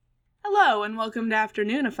Hello, and welcome to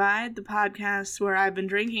Afternoonified, the podcast where I've been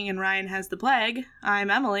drinking and Ryan has the plague.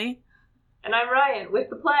 I'm Emily. And I'm Ryan,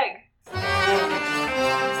 with the plague.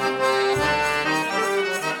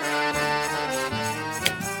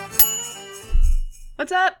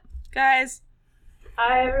 What's up, guys?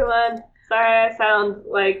 Hi, everyone. Sorry I sound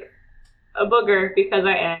like a booger because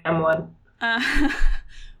I am one.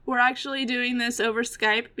 We're actually doing this over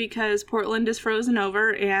Skype because Portland is frozen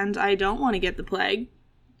over and I don't want to get the plague.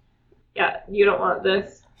 Yeah, you don't want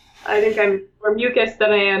this. I think I'm more mucus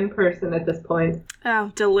than I am person at this point.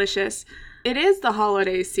 Oh, delicious. It is the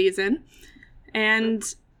holiday season, and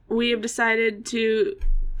we have decided to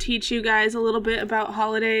teach you guys a little bit about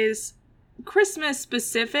holidays,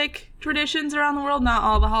 Christmas-specific traditions around the world, not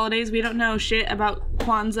all the holidays. We don't know shit about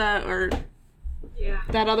Kwanzaa or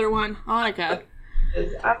that other one, Hanukkah.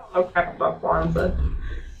 I don't know crap about Kwanzaa.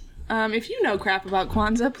 If you know crap about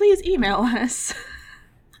Kwanzaa, please email us.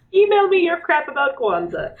 Email me your crap about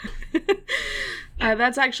Kwanzaa.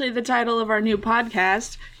 That's actually the title of our new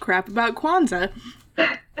podcast, Crap About Kwanzaa.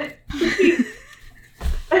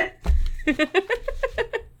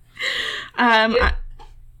 I'm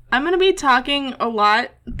going to be talking a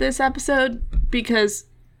lot this episode because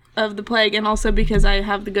of the plague and also because I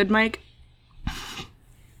have the good mic.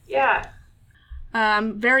 Yeah.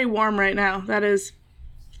 I'm very warm right now. It's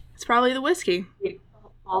probably the whiskey.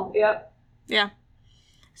 Yep. Yeah.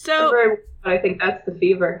 So, I think that's the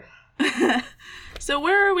fever. So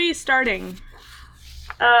where are we starting?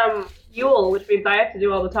 Yule, which means I have to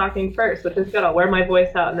do all the talking first, which is good. I'll wear my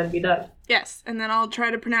voice out and then be done. Yes, and then I'll try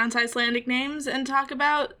to pronounce Icelandic names and talk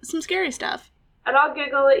about some scary stuff. And I'll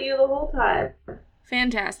giggle at you the whole time.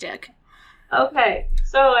 Fantastic. Okay,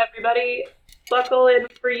 so everybody, buckle in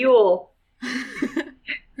for Yule.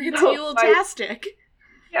 It's Yule-tastic.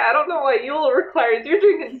 Yeah, I don't know what Yule requires. You're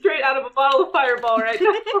drinking straight out of a bottle of Fireball right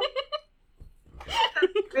now.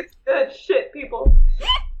 It's good shit, people.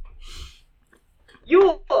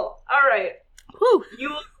 Yule. All right. Whew.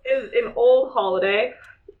 Yule is an old holiday.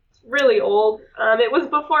 It's really old. It was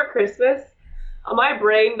before Christmas. My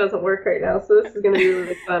brain doesn't work right now, so this is going to be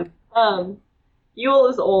really fun. Yule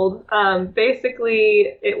is old.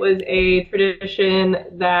 Basically, it was a tradition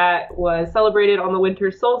that was celebrated on the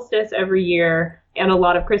winter solstice every year. And a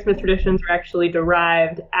lot of Christmas traditions are actually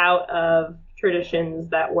derived out of traditions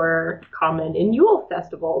that were common in Yule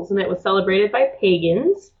festivals, and it was celebrated by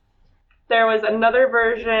pagans. There was another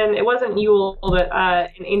version, it wasn't Yule, but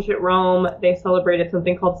in ancient Rome, they celebrated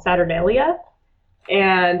something called Saturnalia,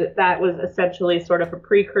 and that was essentially sort of a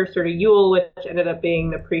precursor to Yule, which ended up being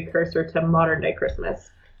the precursor to modern-day Christmas.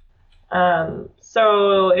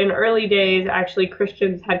 So in early days, actually,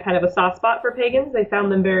 Christians had kind of a soft spot for pagans. They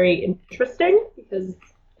found them very interesting because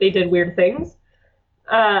they did weird things.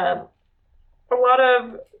 There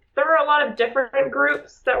were a lot of different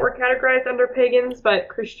groups that were categorized under pagans, but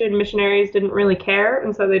Christian missionaries didn't really care,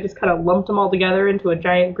 and so they just kind of lumped them all together into a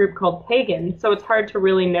giant group called pagan. So it's hard to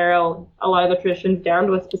really narrow a lot of the traditions down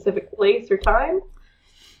to a specific place or time.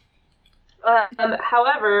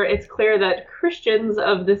 However, it's clear that Christians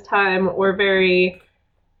of this time were very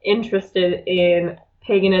interested in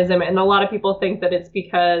paganism, and a lot of people think that it's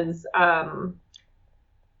because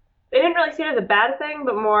they didn't really see it as a bad thing,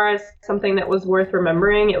 but more as something that was worth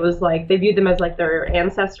remembering. It was like they viewed them as like their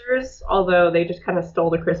ancestors, although they just kind of stole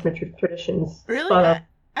the Christmas traditions. Really?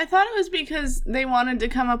 I thought it was because they wanted to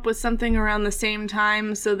come up with something around the same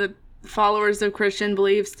time so that followers of Christian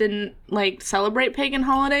beliefs didn't like celebrate pagan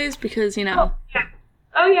holidays because, you know.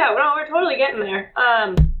 Oh yeah, well, we're totally getting there.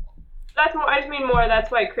 That's more. I just mean more.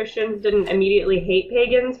 That's why Christians didn't immediately hate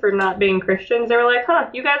pagans for not being Christians. They were like, "Huh,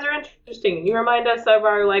 you guys are interesting, and you remind us of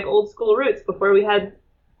our like old school roots before we had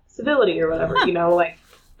civility or whatever." Huh. You know, like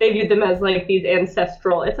they viewed them as like these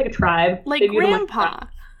ancestral. It's like a tribe. Like grandpa.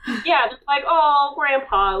 Yeah, just like, oh,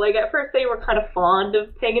 grandpa. Like at first they were kind of fond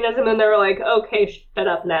of paganism, and they were like, "Okay, shut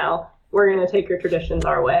up now. We're gonna take your traditions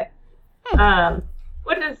our way."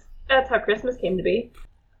 That's how Christmas came to be.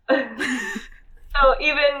 So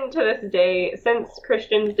even to this day, since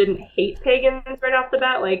Christians didn't hate pagans right off the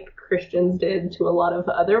bat, like Christians did to a lot of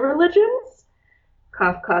other religions,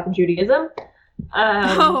 cough, cough, Judaism.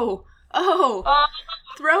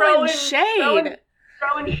 Throwing shade.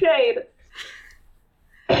 Throwing shade.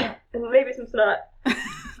 And maybe some snot.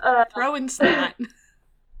 Throwing snot.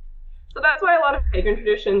 So that's why a lot of pagan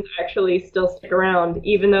traditions actually still stick around,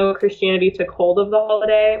 even though Christianity took hold of the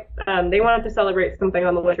holiday. They wanted to celebrate something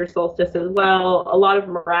on the winter solstice as well. A lot of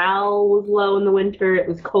morale was low in the winter. It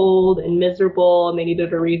was cold and miserable, and they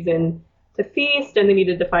needed a reason to feast, and they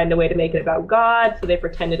needed to find a way to make it about God, so they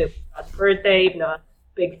pretended it was God's birthday, even though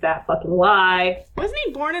big fat fucking lie. Wasn't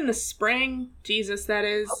he born in the spring? Jesus, that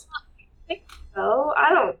is. I think so. I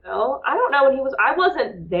don't know. I don't know when he was. I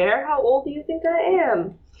wasn't there. How old do you think I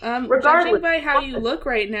am? Judging by how you look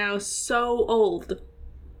right now, so old.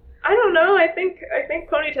 I don't know. I think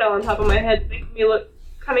ponytail on top of my head makes me look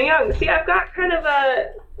kind of young. See, I've got kind of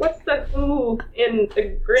a, what's the Who in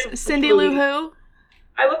the Grinch? Cindy Lou Who?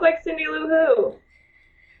 I look like Cindy Lou Who.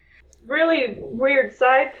 Really weird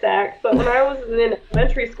side fact, but when I was in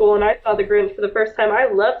elementary school and I saw the Grinch for the first time, I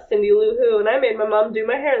loved Cindy Lou Who, and I made my mom do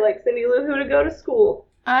my hair like Cindy Lou Who to go to school.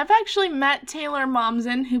 I've actually met Taylor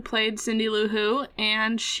Momsen, who played Cindy Lou Who,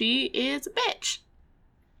 and she is a bitch.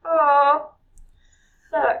 Aww.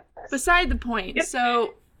 Sucks. Beside the point,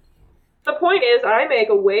 so... The point is, I make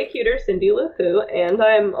a way cuter Cindy Lou Who, and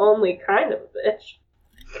I'm only kind of a bitch.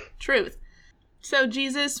 Truth. So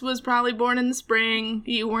Jesus was probably born in the spring.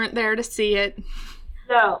 You weren't there to see it.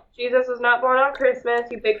 No, Jesus was not born on Christmas,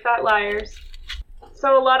 you big fat liars.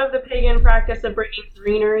 So a lot of the pagan practice of bringing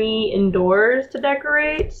greenery indoors to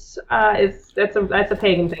decorate that's a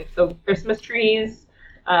pagan thing. So Christmas trees,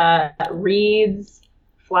 wreaths,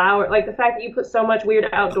 flower, like the fact that you put so much weird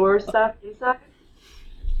outdoor stuff inside.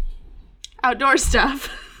 Outdoor stuff.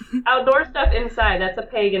 Outdoor stuff inside, that's a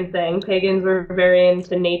pagan thing. Pagans were very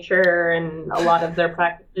into nature, and a lot of their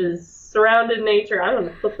practices surrounded nature. I'm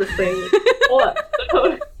gonna flip this thing. Hold up.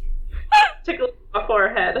 Tickle my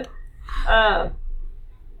forehead.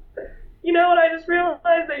 You know what, I just realized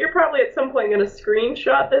that you're probably at some point going to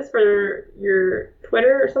screenshot this for your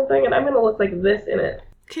Twitter or something, and I'm going to look like this in it.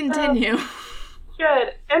 Continue.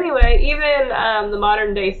 Good. Anyway, even the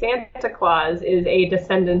modern-day Santa Claus is a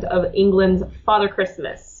descendant of England's Father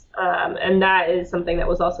Christmas, and that is something that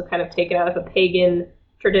was also kind of taken out of a pagan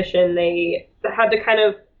tradition. They had to kind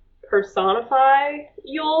of personify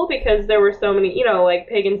Yule because there were so many, like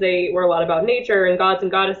pagans, they were a lot about nature and gods and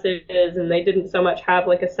goddesses, and they didn't so much have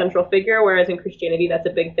like a central figure, whereas in Christianity that's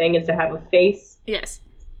a big thing, is to have a face. Yes.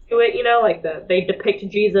 To it, like they depict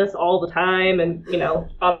Jesus all the time, and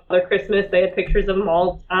Father Christmas, they had pictures of him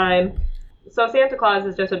all the time. So Santa Claus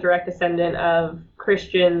is just a direct descendant of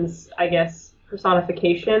Christians, I guess,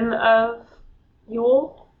 personification of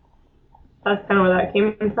Yule. That's kind of where that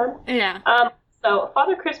came from. Yeah. So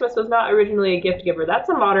Father Christmas was not originally a gift giver. That's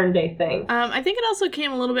a modern day thing. I think it also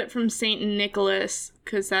came a little bit from Saint Nicholas,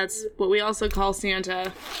 because that's what we also call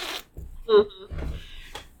Santa. Mm-hmm.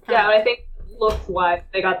 Yeah, and I think looks wise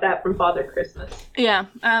they got that from Father Christmas. Yeah,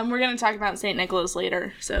 we're going to talk about Saint Nicholas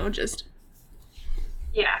later, so just...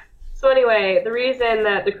 Yeah. So anyway, the reason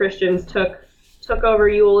that the Christians took over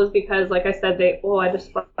Yule is because, like I said, I just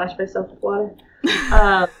splashed myself with water.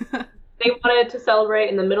 They wanted to celebrate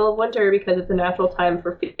in the middle of winter because it's a natural time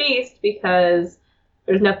for feast, because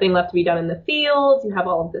there's nothing left to be done in the fields. You have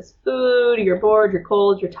all of this food, you're bored, you're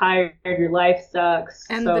cold, you're tired, your life sucks.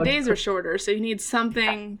 And so the days are shorter, so you need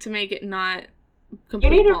something to make it not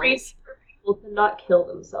complete. You need a reason for people to not kill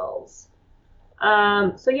themselves.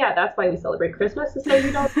 So yeah, that's why we celebrate Christmas, is so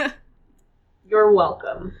you don't... You're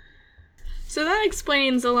welcome. So that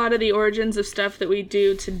explains a lot of the origins of stuff that we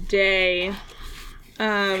do today.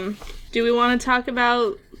 Do we want to talk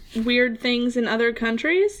about weird things in other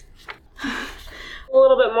countries? A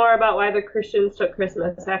little bit more about why the Christians took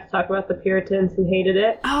Christmas. I have to talk about the Puritans who hated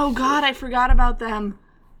it. Oh God, I forgot about them.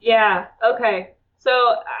 Yeah, okay.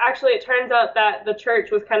 So actually it turns out that the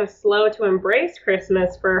church was kind of slow to embrace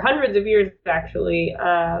Christmas for hundreds of years, actually,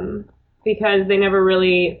 because they never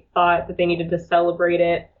really thought that they needed to celebrate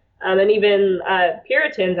it. And even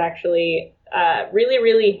Puritans actually really,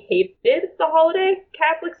 really hated the holiday.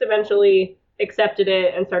 Catholics eventually accepted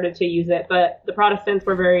it and started to use it, but the Protestants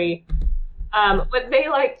were very... what they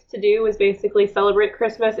liked to do was basically celebrate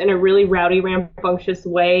Christmas in a really rowdy, rambunctious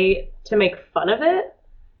way to make fun of it.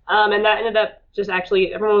 And that ended up just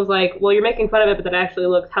actually... Everyone was like, well, you're making fun of it, but that actually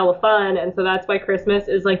looks hella fun. And so that's why Christmas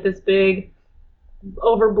is like this big,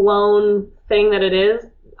 overblown thing that it is,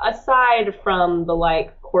 aside from the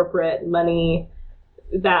like corporate money,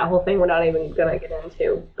 that whole thing we're not even gonna get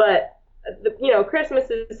into. But Christmas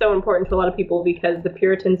is so important to a lot of people because the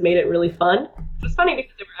Puritans made it really fun. It was funny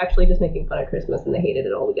because they were actually just making fun of Christmas and they hated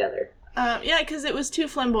it altogether. Yeah, because it was too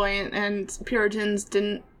flamboyant, and Puritans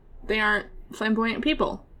they aren't flamboyant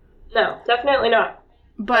people. No, definitely not.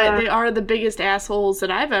 But they are the biggest assholes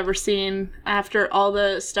that I've ever seen after all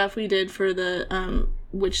the stuff we did for the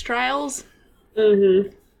witch trials.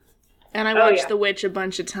 Mm-hmm. And I watched The Witch a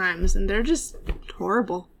bunch of times, and they're just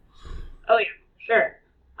horrible. Oh, yeah, sure.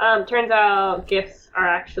 Turns out gifts are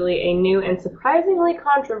actually a new and surprisingly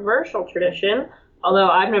controversial tradition, although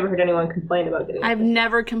I've never heard anyone complain about getting I've gifts.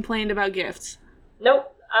 never complained about gifts.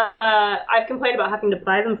 Nope. I've complained about having to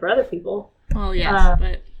buy them for other people. Well, yes,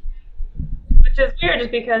 but... Which is weird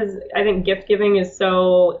just because I think gift giving is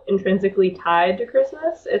so intrinsically tied to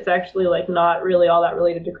Christmas. It's actually like not really all that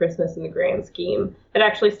related to Christmas in the grand scheme. It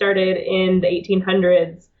actually started in the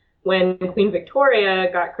 1800s when Queen Victoria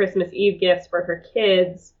got Christmas Eve gifts for her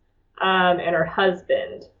kids and her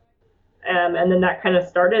husband. And then that kind of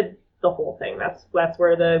started the whole thing. That's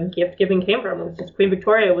where the gift giving came from. It was just Queen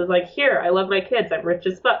Victoria was like, here, I love my kids. I'm rich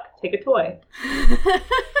as fuck. Take a toy.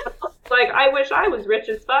 Like, I wish I was rich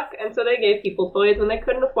as fuck, and so they gave people toys when they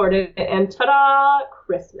couldn't afford it, and ta-da,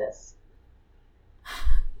 Christmas.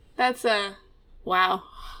 That's wow.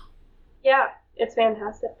 Yeah, it's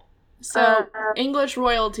fantastic. So, English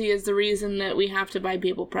royalty is the reason that we have to buy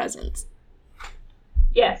people presents.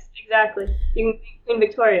 Yes, exactly. You can thank Queen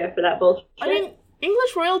Victoria for that bullshit. I mean,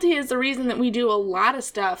 English royalty is the reason that we do a lot of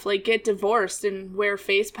stuff, like get divorced and wear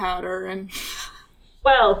face powder and...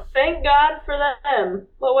 Well, thank God for them.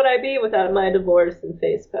 What would I be without my divorce and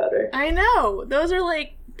face powder? I know. Those are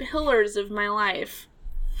like pillars of my life.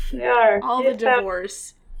 They are. All the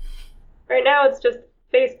divorce. Right now it's just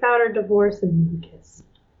face powder, divorce, and mucus.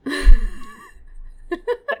 That's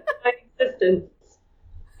my existence.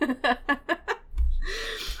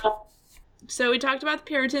 So we talked about the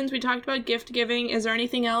Puritans, we talked about gift giving. Is there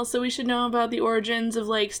anything else that we should know about the origins of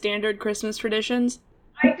like standard Christmas traditions?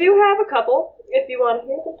 I do have a couple, if you want to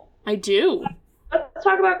hear them. I do. Let's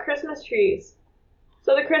talk about Christmas trees.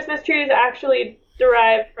 So the Christmas tree is actually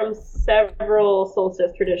derived from several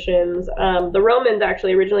solstice traditions. The Romans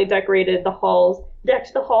actually originally decked the halls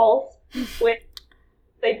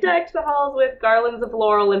with garlands of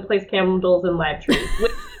laurel and placed candles in live trees.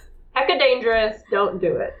 Which is hecka dangerous. Don't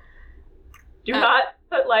do it. Do not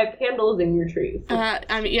put live candles in your trees.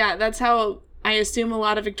 I mean, yeah, that's how I assume a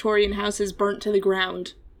lot of Victorian houses burnt to the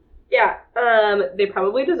ground. Yeah, they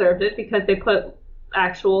probably deserved it because they put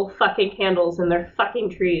actual fucking candles in their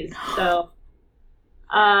fucking trees. So,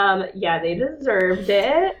 yeah, they deserved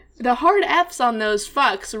it. The hard F's on those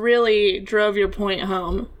fucks really drove your point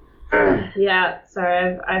home. Yeah,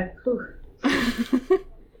 sorry,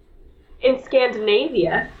 In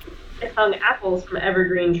Scandinavia, they hung apples from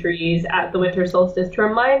evergreen trees at the winter solstice to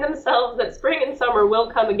remind themselves that spring and summer will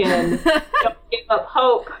come again. Don't give up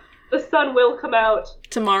hope. The sun will come out.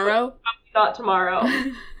 Tomorrow? Not tomorrow.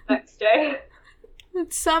 Next day.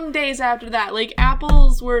 Some days after that. Like,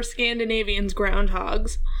 apples were Scandinavians'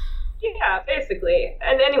 groundhogs. Yeah, basically.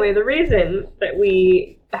 And anyway, the reason that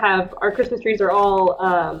we have our Christmas trees are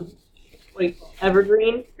all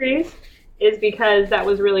evergreen trees is because that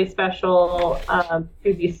was really special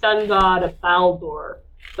to the sun god of Baldur.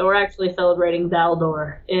 So we're actually celebrating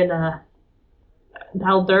Baldur in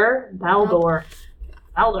Baldur.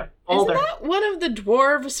 Isn't that one of the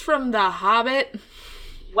dwarves from The Hobbit?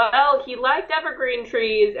 Well, he liked evergreen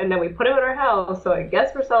trees, and then we put him in our house, so I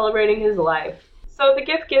guess we're celebrating his life. So the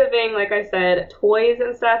gift giving, like I said, toys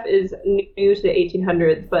and stuff is new to the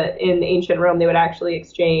 1800s, but in ancient Rome they would actually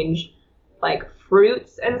exchange like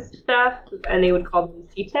fruits and stuff, and they would call them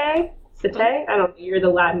setae. Setae? I don't know, you're the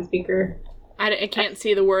Latin speaker. I can't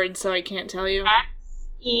see the word, so I can't tell you.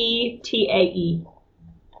 Setae.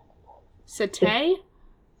 Setae?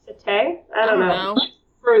 Setae? I don't know.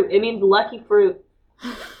 Fruit. It means lucky fruit.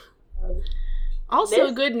 Also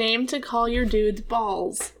a good name to call your dude's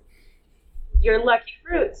balls. Your lucky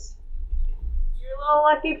fruits. Your little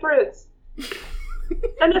lucky fruits.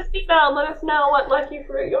 Send us an email and let us know what lucky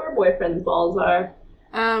fruit your boyfriend's balls are.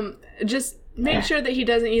 Just make sure that he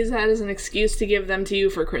doesn't use that as an excuse to give them to you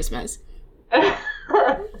for Christmas.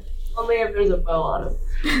 Only if there's a bow on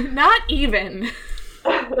him. Not even.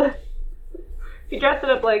 He dressed it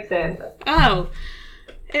up like Santa. Oh.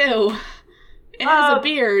 Ew. It has a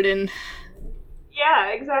beard and... Yeah,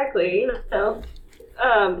 exactly. You know.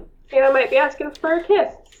 Santa might be asking for a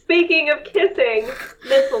kiss. Speaking of kissing,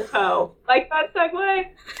 mistletoe. Like that segue?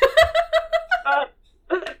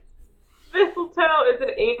 Mistletoe is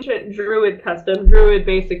an ancient Druid custom. Druid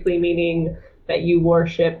basically meaning that you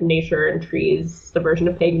worship nature and trees, the version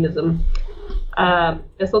of paganism.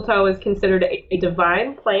 Mistletoe is considered a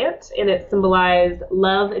divine plant, and it symbolized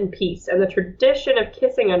love and peace. And the tradition of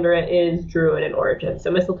kissing under it is Druid in origin.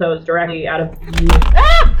 So mistletoe is directly out of...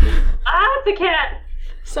 it's a cat!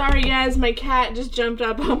 Sorry, guys, my cat just jumped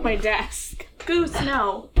up on my desk. Goose,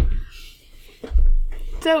 no.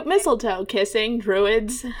 So, mistletoe, kissing,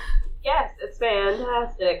 druids. Yes, it's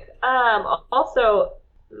fantastic. Also,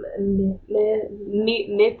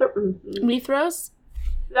 Mithras?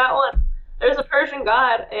 That one. There's a Persian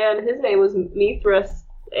god, and his name was Mithras,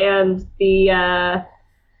 and the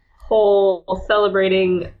whole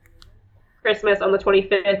celebrating Christmas on the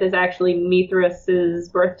 25th is actually Mithras'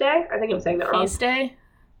 birthday. I think I'm saying that wrong. Feast day?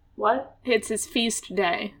 What? It's his feast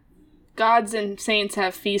day. Gods and saints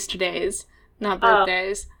have feast days, not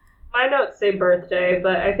birthdays. My notes say birthday,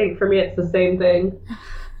 but I think for me it's the same thing.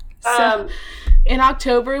 So, in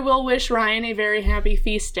October, we'll wish Ryan a very happy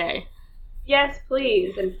feast day. Yes,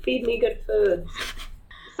 please, and feed me good foods.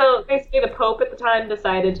 So basically the Pope at the time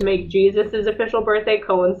decided to make Jesus' official birthday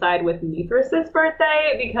coincide with Mithras'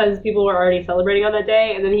 birthday because people were already celebrating on that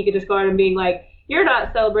day, and then he could just go out and being like, you're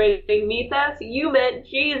not celebrating Mithras, you meant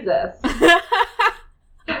Jesus.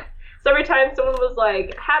 So every time someone was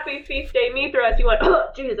like, happy feast day Mithras, you went, oh,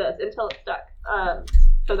 Jesus, until it stuck.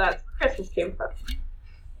 So that's where Christmas came from.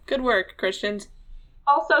 Good work, Christians.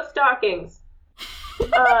 Also stockings.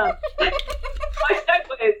 My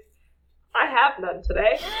segues. I have none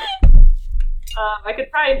today. I could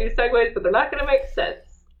try and do segues, but they're not going to make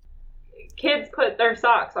sense. Kids put their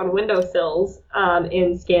socks on windowsills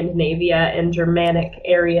in Scandinavia and Germanic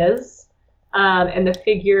areas. And the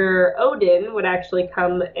figure Odin would actually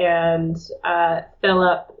come and fill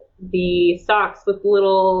up the socks with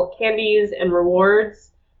little candies and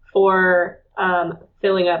rewards for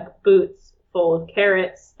filling up boots full of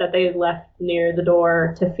carrots that they left near the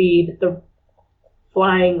door to feed the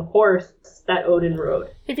flying horse that Odin rode.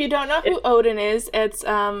 If you don't know who Odin is, it's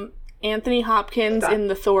Anthony Hopkins in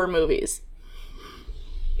the Thor movies.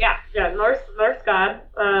 Yeah, Norse god.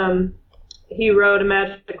 He rode a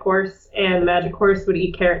magic horse, and the magic horse would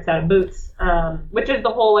eat carrots out of boots, which is the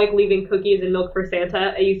whole, like, leaving cookies and milk for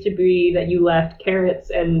Santa. It used to be that you left carrots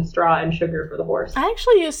and straw and sugar for the horse. I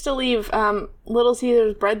actually used to leave Little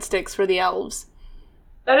Caesar's breadsticks for the elves.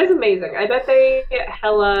 That is amazing. I bet they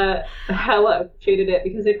hella appreciated it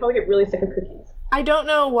because they probably get really sick of cookies. I don't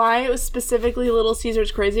know why it was specifically Little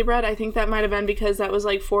Caesar's Crazy Bread. I think that might have been because that was,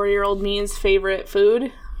 like, 4-year-old me's favorite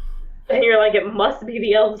food. And you're like, it must be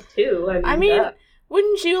the elves, too. I mean,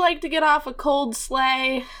 wouldn't you like to get off a cold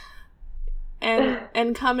sleigh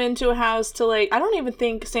and come into a house to, like... I don't even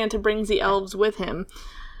think Santa brings the elves with him.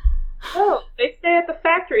 Oh, they stay at the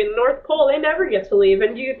factory in the North Pole. They never get to leave.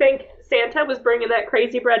 And do you think Santa was bringing that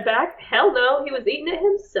crazy bread back? Hell no, he was eating it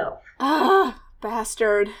himself. Ah,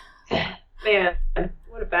 bastard. Man,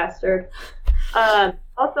 what a bastard.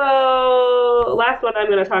 Also, last one I'm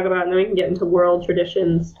going to talk about, and then we can get into world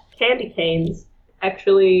traditions. Candy canes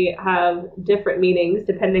actually have different meanings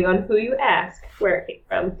depending on who you ask where it came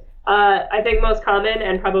from. I think most common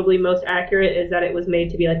and probably most accurate is that it was made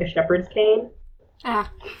to be like a shepherd's cane.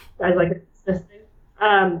 Ah. As like a Christmas thing.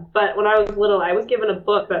 But when I was little, I was given a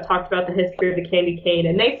book that talked about the history of the candy cane,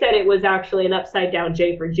 and they said it was actually an upside down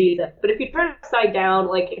J for Jesus. But if you turn it upside down,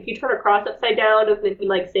 like if you turn a cross upside down, doesn't it mean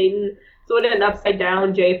like Satan? So wouldn't an upside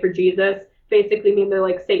down J for Jesus basically mean they're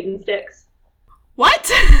like Satan sticks?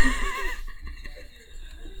 What?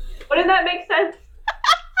 Wouldn't that make sense?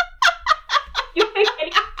 You take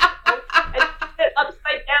anything and put it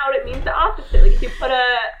upside down, it means the opposite. Like if you put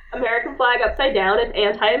a American flag upside down, it's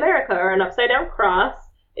anti-America, or an upside down cross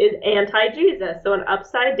is anti-Jesus. So an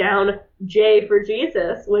upside down J for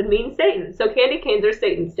Jesus would mean Satan. So candy canes are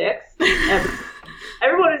Satan sticks.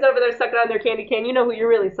 Everyone who's over there sucking on their candy cane, you know who you're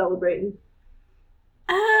really celebrating.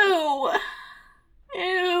 Oh.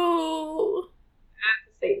 Ew. That's a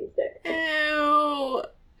Satan stick. Ew.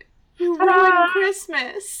 You ruined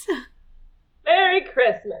Christmas. Merry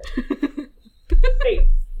Christmas. Satan.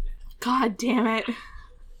 God damn it.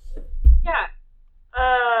 Yeah.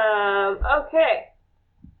 Okay.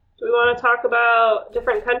 Do we want to talk about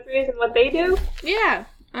different countries and what they do? Yeah.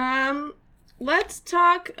 Let's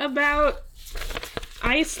talk about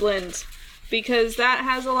Iceland, because that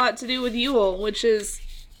has a lot to do with Yule, which is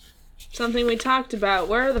something we talked about.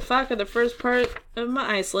 Where the fuck are the first part of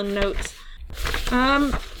my Iceland notes?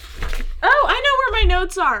 Oh, I know where my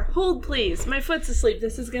notes are. Hold, please. My foot's asleep.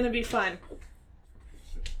 This is gonna be fun.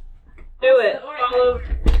 Do it. Follow.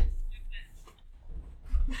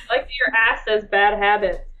 Like that your ass says bad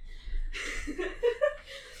habits.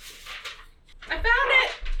 I found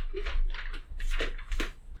it!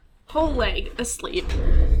 Whole leg asleep.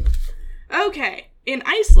 Okay, in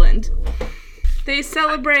Iceland, they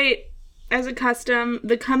celebrate, as a custom,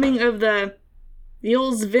 the coming of the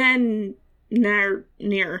Jólsveitnir.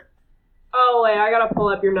 Oh, wait, I gotta pull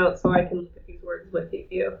up your notes so I can look at these words with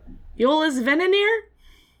you. Jólsveitnir?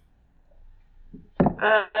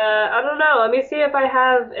 I don't know. Let me see if I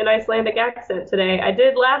have an Icelandic accent today. I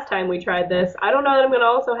did last time we tried this. I don't know that I'm going to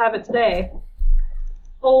also have it today.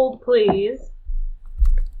 Hold, please.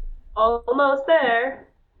 Almost there.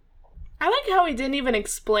 I like how we didn't even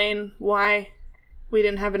explain why we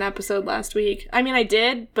didn't have an episode last week. I mean, I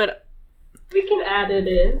did, but... We can add it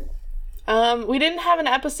in. We didn't have an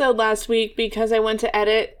episode last week because I went to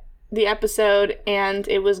edit the episode and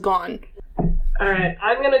it was gone. Alright,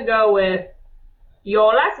 I'm gonna go with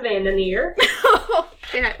Jolas Venenir. Oh,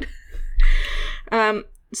 shit.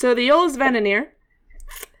 So the Jolas Venenir,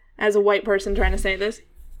 as a white person trying to say this,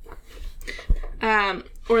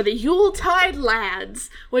 or the Yuletide Lads,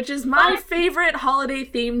 which is my favorite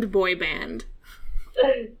holiday-themed boy band.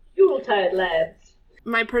 Yuletide Lads.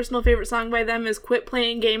 My personal favorite song by them is Quit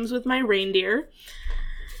Playing Games with My Reindeer.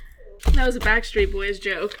 That was a Backstreet Boys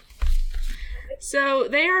joke. So,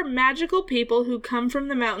 they are magical people who come from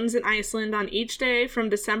the mountains in Iceland on each day from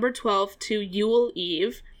December 12th to Yule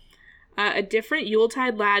Eve. A different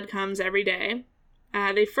Yuletide lad comes every day.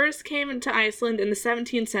 They first came into Iceland in the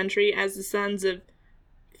 17th century as the sons of...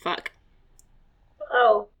 Fuck.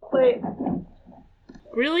 Oh, wait.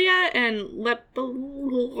 Rilia and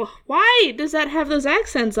Why does that have those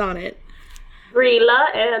accents on it?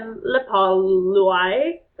 Grilla and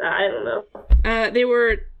Lepalui. I don't know. They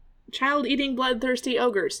were child-eating, bloodthirsty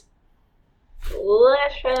ogres.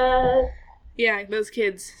 Delicious. Yeah, those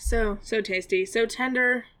kids. So tasty. So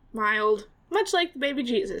tender, mild, much like the baby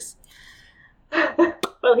Jesus.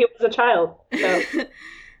 Well, he was a child, so...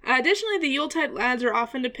 Additionally, the Yuletide lads are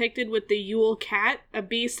often depicted with the Yule cat, a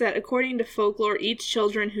beast that, according to folklore, eats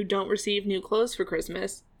children who don't receive new clothes for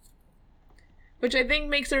Christmas. Which I think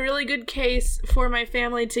makes a really good case for my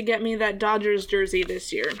family to get me that Dodgers jersey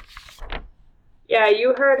this year. Yeah,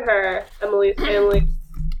 you heard her, Emily's family.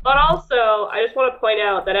 But also, I just want to point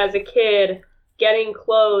out that as a kid, getting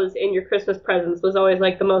clothes in your Christmas presents was always,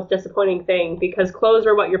 like, the most disappointing thing, because clothes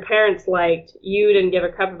were what your parents liked. You didn't give a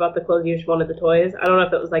crap about the clothes, you just wanted the toys. I don't know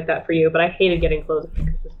if it was like that for you, but I hated getting clothes for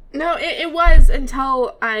Christmas. No, it was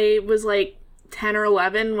until I was, like, 10 or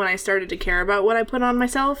 11 when I started to care about what I put on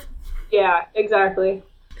myself. Yeah, exactly.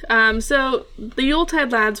 So, the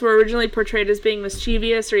Yuletide lads were originally portrayed as being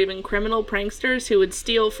mischievous or even criminal pranksters who would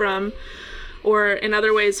steal from, or in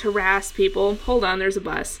other ways harass people. Hold on, there's a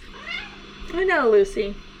bus. I know,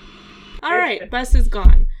 Lucy. Alright, bus is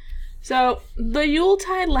gone. So, the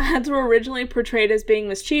Yuletide lads were originally portrayed as being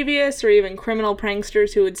mischievous or even criminal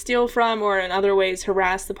pranksters who would steal from or in other ways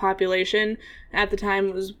harass the population. At the time,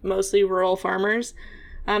 it was mostly rural farmers.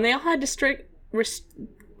 They all had descriptive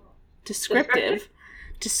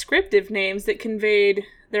names that conveyed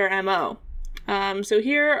their MO. So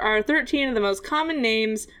here are 13 of the most common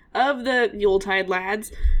names of the Yuletide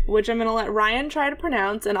lads, which I'm going to let Ryan try to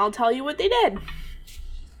pronounce, and I'll tell you what they did.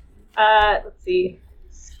 Let's see.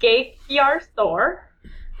 Skeifjarthor.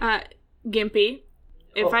 Gimpy.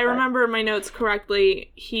 If I remember my notes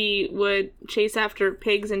correctly, he would chase after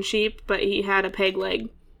pigs and sheep, but he had a peg leg.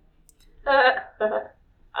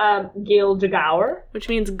 Gildegour. Which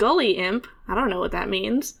means gully imp. I don't know what that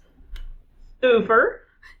means. Stuffer.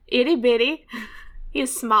 Itty bitty.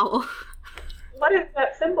 He's small. What is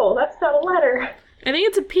that symbol? That's not a letter. I think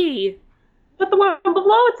it's a P. But the one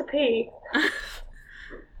below it's a P. I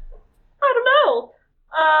don't know.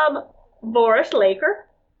 Boris Laker.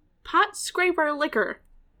 Pot scraper liquor.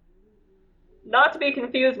 Not to be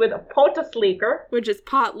confused with Potus Leaker. Which is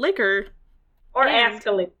pot liquor. Or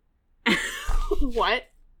Askalicker. What?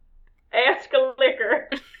 Askalicker.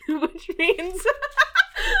 Which means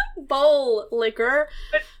bowl liquor.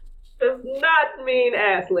 Which does not mean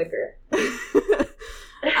ass liquor.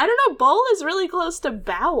 I don't know, bowl is really close to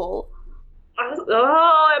bowel.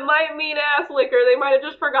 Oh, it might mean ass liquor. They might have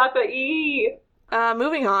just forgot the E.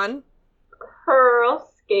 Moving on. Hurl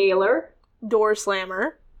Scaler. Door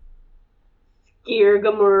slammer.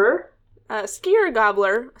 Skiergamur. Skier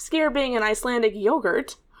gobbler. Skier being an Icelandic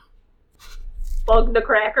yogurt. Bugna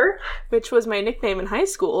Cracker. Which was my nickname in high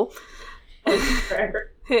school. Bugna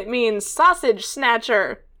Cracker. It means sausage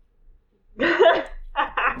snatcher.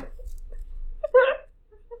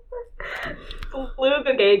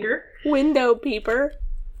 Flugagager. Window peeper.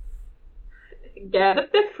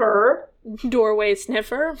 Gaddeffer. Doorway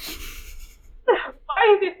sniffer. Why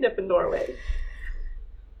are you sniffing doorways?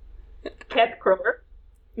 Cat crower.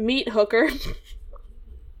 Meat hooker.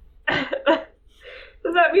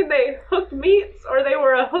 Does that mean they hooked meats, or they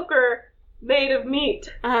were a hooker made of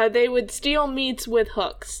meat? They would steal meats with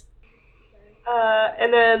hooks.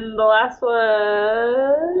 And then the last one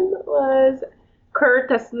was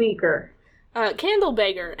Kurta Sneaker. Candle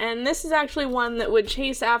beggar, and this is actually one that would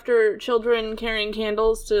chase after children carrying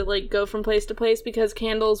candles to, like, go from place to place because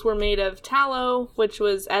candles were made of tallow, which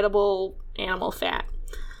was edible animal fat.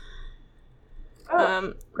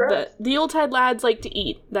 The Yuletide lads like to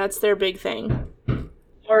eat. That's their big thing.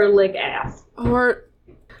 Or lick ass. Or,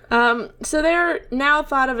 So they're now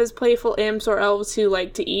thought of as playful imps or elves who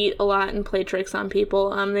like to eat a lot and play tricks on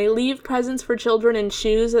people. They leave presents for children in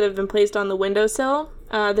shoes that have been placed on the windowsill.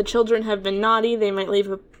 The children have been naughty. They might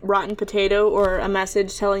leave a rotten potato or a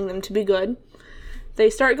message telling them to be good. They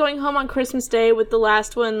start going home on Christmas Day, with the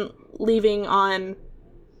last one leaving on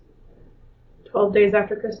 12 days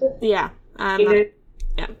after Christmas? Yeah.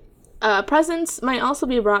 Presents might also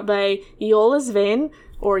be brought by Jólasvein,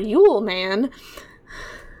 or Yule Man.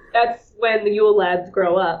 That's when the Yule lads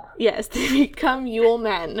grow up. Yes, they become Yule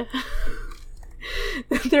men.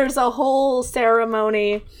 There's a whole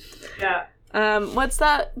ceremony. Yeah. What's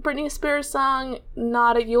that Britney Spears song?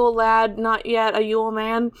 Not a Yule lad, not yet a Yule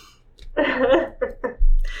man.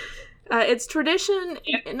 It's tradition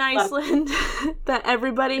in Iceland that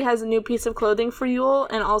everybody has a new piece of clothing for Yule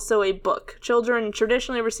and also a book. Children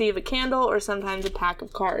traditionally receive a candle or sometimes a pack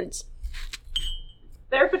of cards.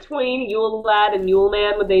 They're between Yule lad and Yule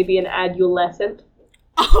man. Would they be an adolescent?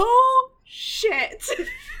 Oh, shit. Still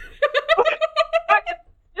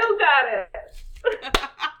got it.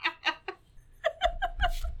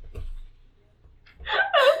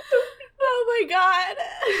 Oh my god.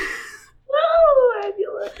 Oh,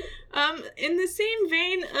 adolescent. In the same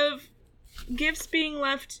vein of gifts being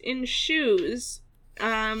left in shoes,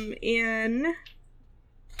 in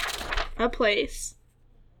a place.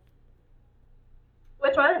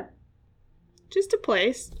 Which one? Just a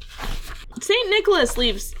place. St. Nicholas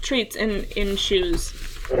leaves treats in shoes.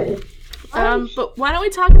 But why don't we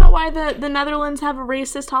talk about why the Netherlands have a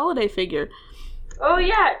racist holiday figure? Oh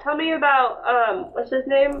yeah, tell me about, what's his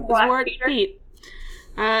name? Zwart Piet.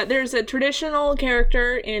 There's a traditional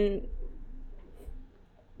character in...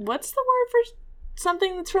 What's the word for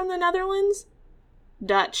something that's from the Netherlands?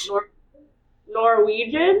 Dutch.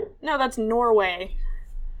 Norwegian? No, that's Norway.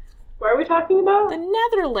 What are we talking about? The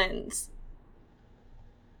Netherlands.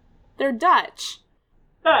 They're Dutch.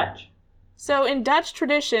 Dutch. So in Dutch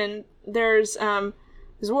tradition, there's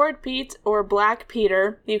Zwart Piet, or Black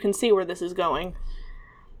Peter. You can see where this is going.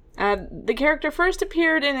 The character first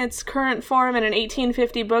appeared in its current form in an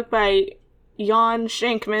 1850 book by Jan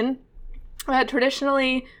Schenkman.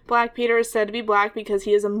 Traditionally, Black Peter is said to be black because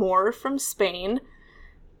he is a Moor from Spain.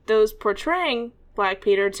 Those portraying Black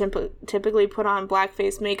Peter typically put on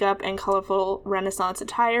blackface makeup and colorful Renaissance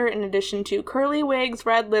attire, in addition to curly wigs,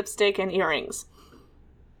 red lipstick, and earrings.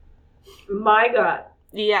 My God.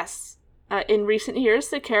 Yes. In recent years,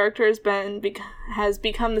 the character has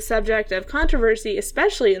become the subject of controversy,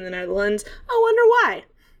 especially in the Netherlands. I wonder why.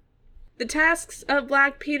 The tasks of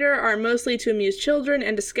Black Peter are mostly to amuse children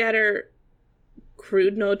and to scatter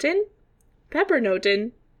kruidnoten,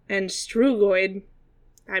 peppernoten, and stroogoid.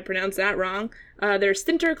 I pronounced that wrong. They're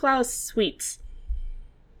Sinterklaas sweets.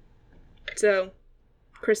 So,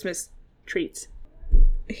 Christmas treats.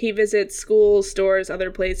 He visits schools, stores,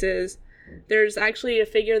 other places. There's actually a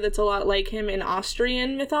figure that's a lot like him in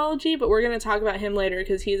Austrian mythology, but we're going to talk about him later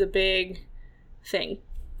because he's a big thing.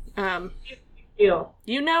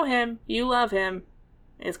 You know him. You love him.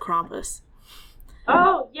 It's Krampus.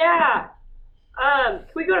 Oh, yeah. Can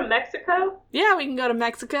we go to Mexico? Yeah, we can go to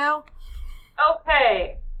Mexico.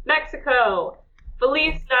 Okay. Mexico.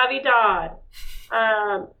 Feliz Navidad.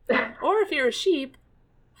 Or if you're a sheep,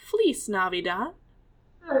 Feliz Navidad.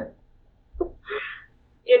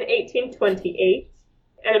 In 1828,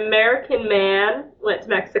 an American man went to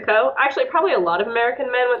Mexico. Actually, probably a lot of American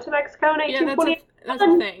men went to Mexico in 1828. Yeah, that's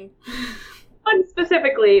a thing. One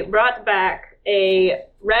specifically brought back a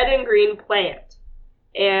red and green plant,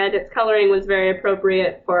 and its coloring was very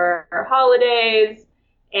appropriate for our holidays,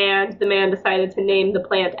 and the man decided to name the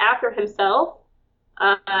plant after himself,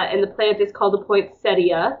 and the plant is called a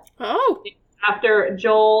poinsettia. Oh! After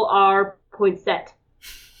Joel R. Poinsett.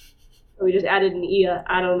 We just added an Ia.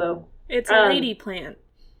 I don't know. It's a lady plant.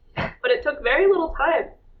 But it took very little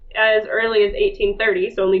time. As early as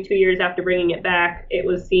 1830, so only 2 years after bringing it back, it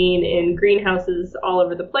was seen in greenhouses all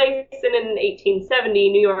over the place. And in 1870,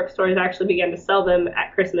 New York stores actually began to sell them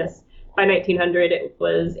at Christmas. By 1900, it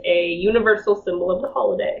was a universal symbol of the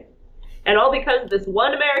holiday. And all because this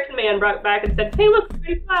one American man brought back and said, hey, look,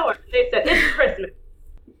 pretty flower. And they said, it's Christmas.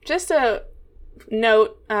 Just a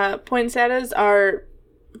note, poinsettias are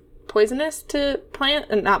poisonous to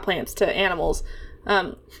to animals.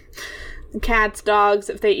 Cats, dogs,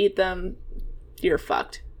 if they eat them, you're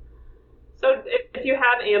fucked. So if you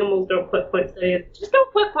have animals, don't put poinsettias. Just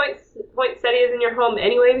don't put poinsettias in your home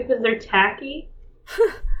anyway because they're tacky.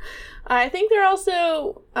 I think they're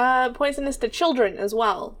also poisonous to children as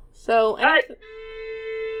well. So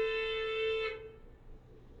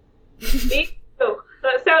Me too.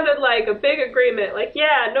 That sounded like a big agreement. Like,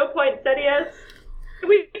 yeah, no poinsettias. Can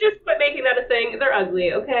we just quit making that a thing? They're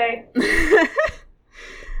ugly, okay? Quit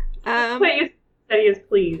using steady as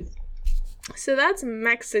please. So that's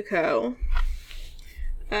Mexico.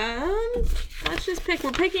 Let's just pick.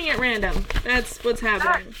 We're picking at random. That's what's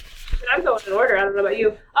happening. I'm going in order. I don't know about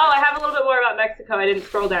you. Oh, I have a little bit more about Mexico. I didn't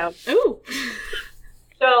scroll down. Ooh.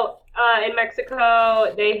 So, in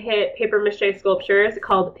Mexico, they hit paper mache sculptures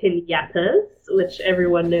called piñatas, which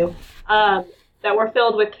everyone knew, that were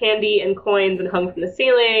filled with candy and coins and hung from the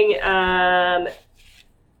ceiling.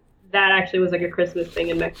 That actually was like a Christmas thing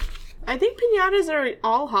in Mexico. I think piñatas are an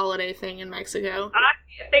all holiday thing in Mexico.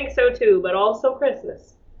 I think so too, but also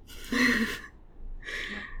Christmas.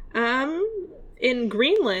 In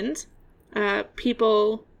Greenland,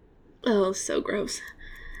 people, so gross,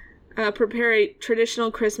 prepare a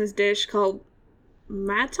traditional Christmas dish called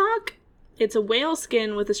mattock. It's a whale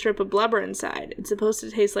skin with a strip of blubber inside. It's supposed to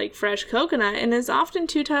taste like fresh coconut and is often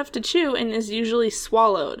too tough to chew and is usually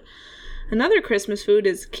swallowed. Another Christmas food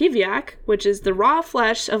is kiviak, which is the raw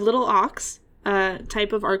flesh of little auks, a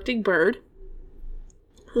type of Arctic bird,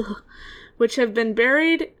 which have been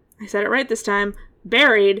buried, I said it right this time,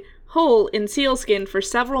 buried whole in sealskin for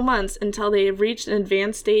several months until they have reached an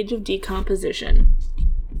advanced stage of decomposition.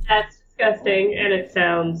 That's disgusting, and it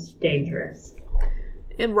sounds dangerous.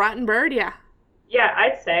 A rotten bird, yeah. Yeah,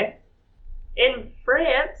 I'd say. In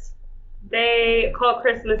France, they call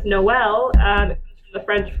Christmas Noël. It comes from the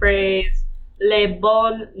French phrase Les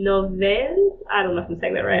bonnes nouvelles. I don't know if I'm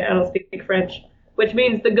saying that right. I don't speak French. Which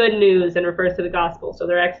means the good news and refers to the gospel. So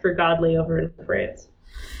they're extra godly over in France.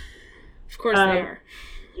 Of course they are.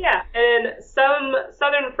 Yeah, and in some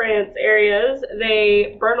southern France areas,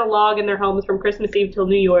 they burn a log in their homes from Christmas Eve till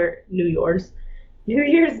New Year's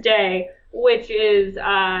Day, which is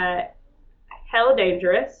hella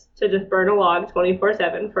dangerous to just burn a log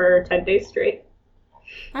 24/7 for 10 days straight.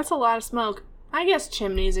 That's a lot of smoke. I guess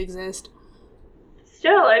chimneys exist.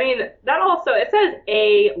 Still, I mean, that also, it says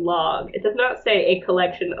a log. It does not say a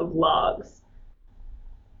collection of logs.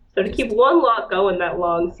 So to keep one log going that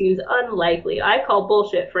long seems unlikely. I call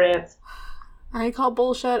bullshit, France. I call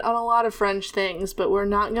bullshit on a lot of French things, but we're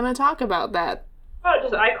not going to talk about that.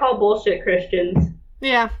 Oh, I call bullshit Christians.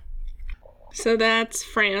 Yeah. So that's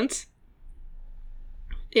France.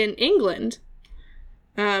 In England,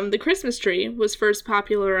 the Christmas tree was first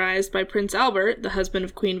popularized by Prince Albert, the husband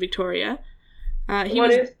of Queen Victoria.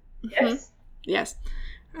 Yes. Yes.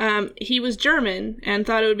 He was German and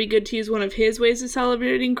thought it would be good to use one of his ways of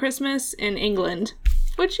celebrating Christmas in England.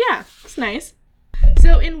 Which, yeah, it's nice.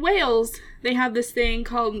 So in Wales, they have this thing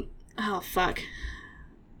called... Oh, fuck.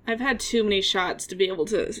 I've had too many shots to be able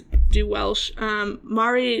to do Welsh.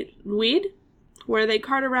 Mari Lwyd, where they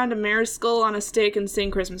cart around a mare's skull on a stick and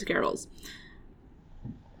sing Christmas carols.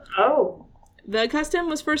 Oh. The custom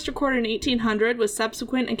was first recorded in 1800, with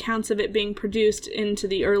subsequent accounts of it being produced into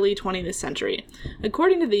the early 20th century.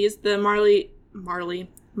 According to these, the Mari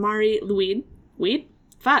Lwyd?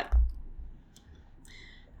 Fuck.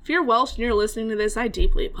 If you're Welsh and you're listening to this, I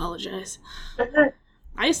deeply apologize.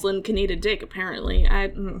 Iceland can eat a dick, apparently.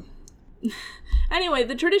 Anyway,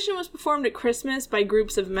 the tradition was performed at Christmas by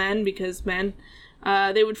groups of men, because men.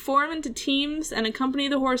 They would form into teams and accompany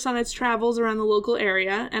the horse on its travels around the local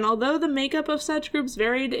area, and although the makeup of such groups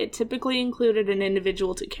varied, it typically included an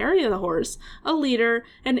individual to carry the horse, a leader,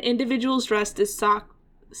 and individuals dressed as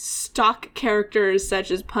stock characters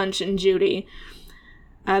such as Punch and Judy.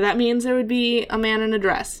 That means there would be a man in a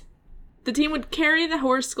dress. The team would carry the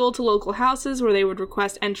horse skull to local houses where they would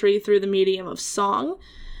request entry through the medium of song.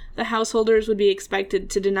 The householders would be expected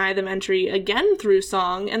to deny them entry again through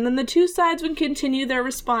song, and then the two sides would continue their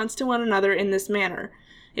response to one another in this manner.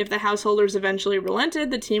 If the householders eventually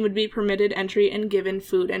relented, the team would be permitted entry and given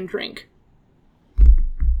food and drink.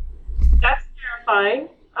 That's terrifying.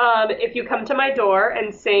 If you come to my door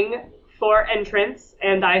and sing for entrance,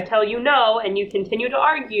 and I tell you no, and you continue to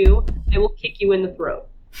argue, I will kick you in the throat.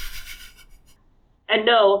 And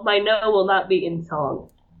no, my no will not be in song.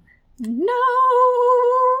 No!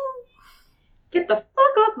 Get the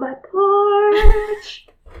fuck off my porch!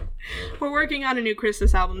 We're working on a new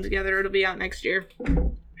Christmas album together. It'll be out next year.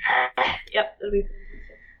 Yep, it'll be.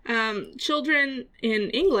 Children in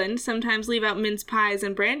England sometimes leave out mince pies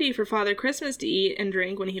and brandy for Father Christmas to eat and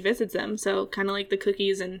drink when he visits them, so kind of like the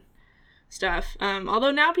cookies and stuff.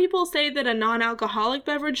 Although now people say that a non-alcoholic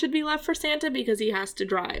beverage should be left for Santa because he has to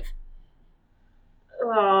drive.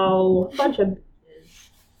 Oh, bunch of bitches.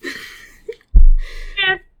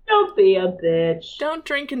 Man, don't be a bitch. Don't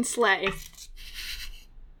drink and slay.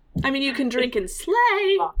 I mean, you can drink and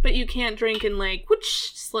slay, but you can't drink and, like,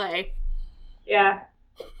 whoosh, slay. Yeah,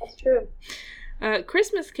 that's true.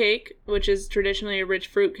 Christmas cake, which is traditionally a rich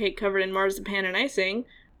fruit cake covered in marzipan and icing,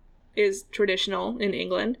 is traditional in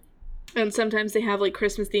England. And sometimes they have, like,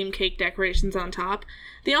 Christmas-themed cake decorations on top.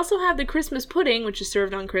 They also have the Christmas pudding, which is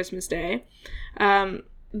served on Christmas Day.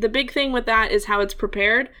 The big thing with that is how it's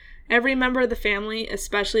prepared. Every member of the family,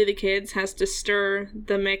 especially the kids, has to stir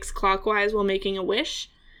the mix clockwise while making a wish.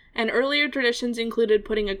 And earlier traditions included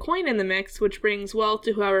putting a coin in the mix, which brings wealth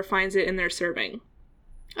to whoever finds it in their serving.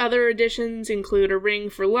 Other additions include a ring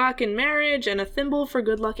for luck in marriage and a thimble for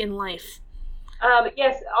good luck in life.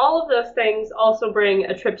 Yes, all of those things also bring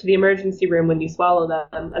a trip to the emergency room when you swallow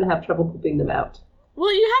them and have trouble pooping them out.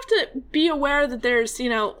 Well, you have to be aware that there's,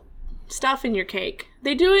 stuff in your cake.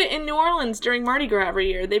 They do it in New Orleans during Mardi Gras every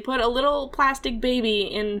year. They put a little plastic baby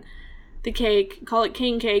in the cake, call it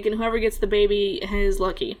king cake, and whoever gets the baby is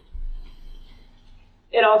lucky.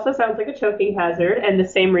 It also sounds like a choking hazard, and the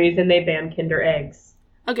same reason they ban Kinder Eggs.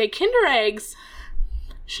 Okay, Kinder Eggs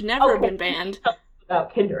should never have been banned.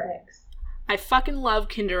 About Kinder Eggs. I fucking love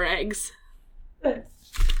Kinder Eggs. So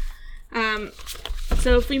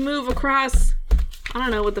if we move across, I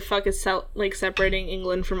don't know what the fuck is separating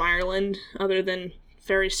England from Ireland, other than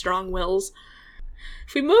very strong wills.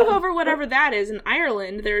 If we move over whatever that is, in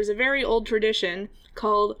Ireland, there is a very old tradition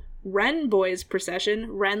called Wren Boys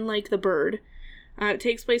Procession, wren like the bird. It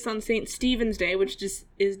takes place on St. Stephen's Day, which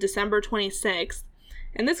is December 26th.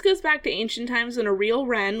 And this goes back to ancient times when a real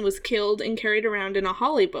wren was killed and carried around in a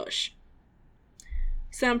holly bush.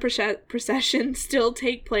 Some processions still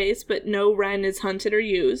take place, but no wren is hunted or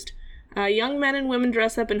used. Young men and women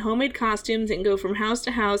dress up in homemade costumes and go from house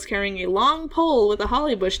to house carrying a long pole with a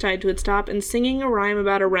holly bush tied to its top and singing a rhyme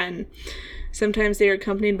about a wren. Sometimes they are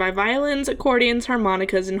accompanied by violins, accordions,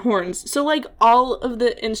 harmonicas, and horns. So, like, all of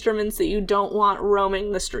the instruments that you don't want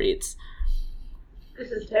roaming the streets.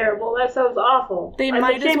 This is terrible. That sounds awful. They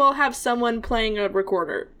might as well have someone playing a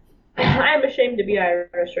recorder. I am ashamed to be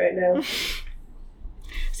Irish right now.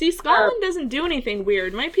 See, Scotland doesn't do anything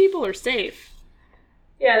weird. My people are safe.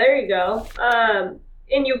 Yeah, there you go.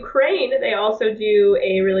 In Ukraine, they also do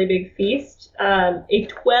a really big feast, a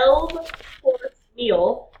 12-course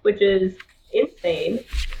meal, which is insane,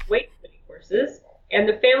 way too many courses, and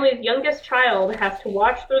the family's youngest child has to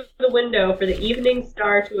watch through the window for the evening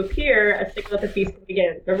star to appear as they let the feast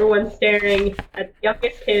begin. Everyone's staring at the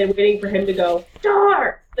youngest kid, waiting for him to go,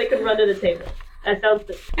 "Star!" so they can run to the table. That sounds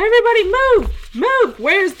good. Everybody move! Move!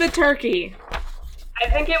 Where's the turkey? I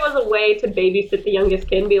think it was a way to babysit the youngest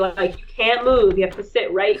kid and be like, you can't move. You have to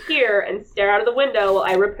sit right here and stare out of the window while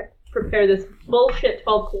I prepare this bullshit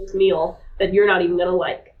 12-course meal that you're not even going to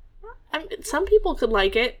like. Some people could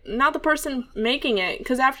like it, not the person making it,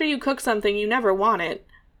 because after you cook something, you never want it.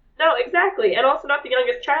 No, exactly. And also not the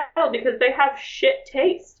youngest child, because they have shit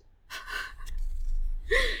taste.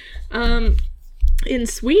 In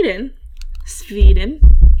Sweden,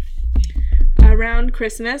 around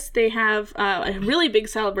Christmas, they have a really big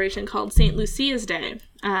celebration called St. Lucia's Day,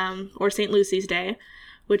 or St. Lucy's Day,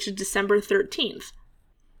 which is December 13th.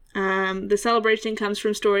 The celebration comes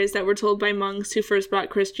from stories that were told by monks who first brought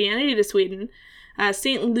Christianity to Sweden.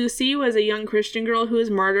 St. Lucy was a young Christian girl who was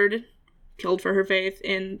martyred, killed for her faith,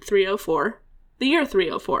 in 304. The year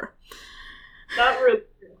 304. Not room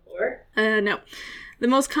 304. No. The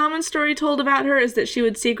most common story told about her is that she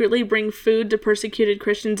would secretly bring food to persecuted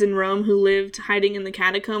Christians in Rome who lived hiding in the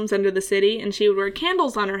catacombs under the city, and she would wear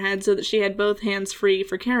candles on her head so that she had both hands free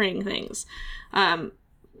for carrying things.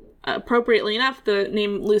 Appropriately enough, the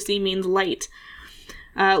name Lucy means light.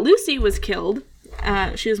 Lucy was killed.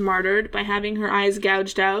 She was martyred by having her eyes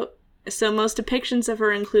gouged out, so most depictions of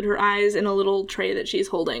her include her eyes in a little tray that she's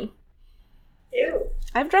holding. Ew.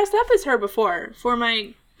 I've dressed up as her before for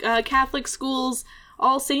my Catholic school's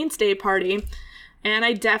All Saints Day party, and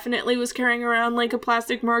I definitely was carrying around like a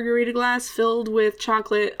plastic margarita glass filled with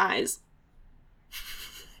chocolate eyes.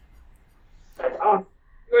 That's awesome.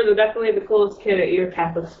 You were definitely the coolest kid at your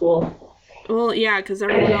Catholic school. Well, yeah, because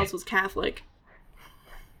everyone else was Catholic.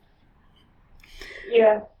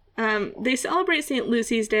 Yeah. They celebrate St.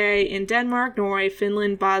 Lucy's Day in Denmark, Norway,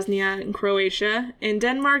 Finland, Bosnia, and Croatia. In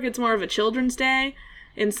Denmark, it's more of a children's day.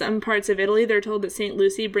 In some parts of Italy, they're told that St.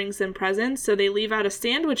 Lucy brings them presents, so they leave out a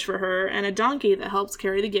sandwich for her and a donkey that helps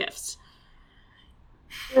carry the gifts.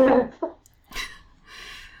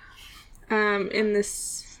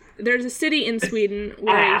 There's a city in Sweden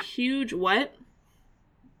where a huge what?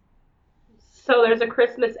 So there's a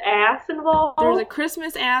Christmas ass involved? There's a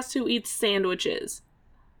Christmas ass who eats sandwiches.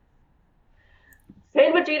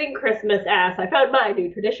 Sandwich eating Christmas ass. I found my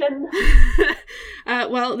new tradition.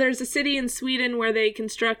 Well, there's a city in Sweden where they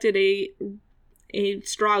constructed a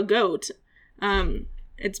straw goat. And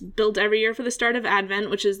It's built every year for the start of Advent,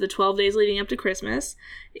 which is the 12 days leading up to Christmas.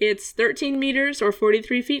 It's 13 meters or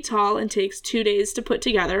 43 feet tall and takes 2 days to put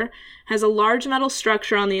together. Has a large metal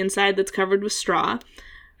structure on the inside that's covered with straw,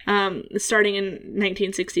 starting in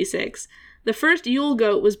 1966. The first Yule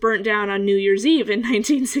goat was burnt down on New Year's Eve in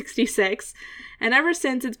 1966, and ever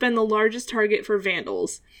since it's been the largest target for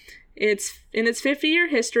vandals. In its 50-year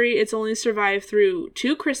history, it's only survived through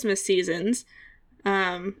 2 Christmas seasons.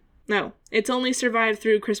 It's only survived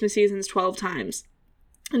through Christmas seasons 12 times.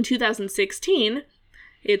 In 2016,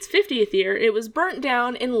 its 50th year, it was burnt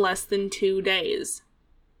down in less than 2 days.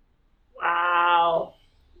 Wow.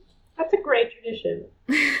 That's a great tradition.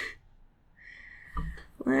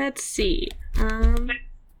 Let's see. Can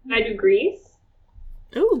I do Greece?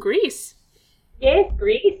 Ooh, Greece. Yes,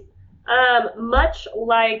 Greece. Much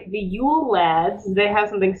like the Yule Lads, they have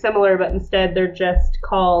something similar, but instead they're just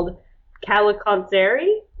called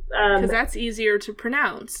Kalikontari. Because that's easier to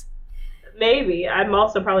pronounce. Maybe. I'm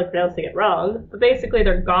also probably pronouncing it wrong. But basically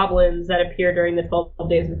they're goblins that appear during the 12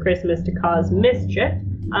 days of Christmas to cause mischief.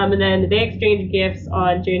 And then they exchange gifts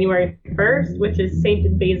on January 1st, which is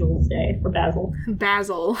St. Basil's Day, or Basil.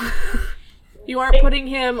 Basil. You aren't putting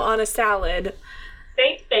him on a salad.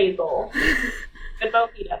 St. Basil. Good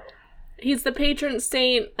mojito. He's the patron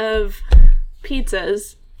saint of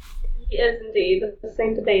pizzas. He is indeed.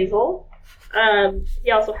 St. Basil.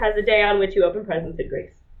 He also has a day on which you open presents in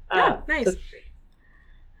Greece. Nice.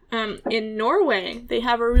 In Norway, they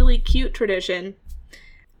have a really cute tradition.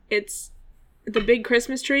 It's the big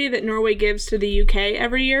Christmas tree that Norway gives to the UK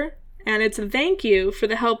every year, and it's a thank you for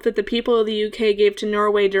the help that the people of the UK gave to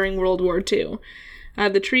Norway during World War II.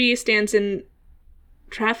 The tree stands in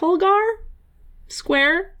Trafalgar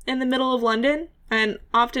Square in the middle of London, and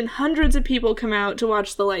often hundreds of people come out to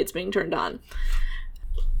watch the lights being turned on.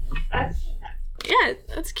 Yeah,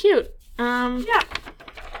 that's cute. Yeah.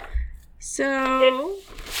 So...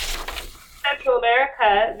 Central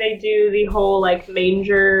America, they do the whole, like,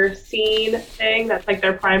 manger scene thing. That's, like,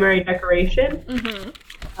 their primary decoration. Mm-hmm.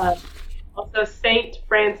 Also, Saint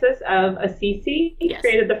Francis of Assisi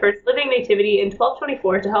created the first living nativity in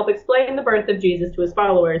 1224 to help explain the birth of Jesus to his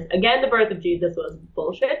followers. Again, the birth of Jesus was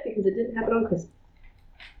bullshit because it didn't happen on Christmas.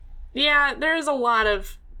 Yeah, there's a lot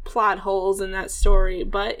of plot holes in that story,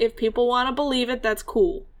 but if people want to believe it, that's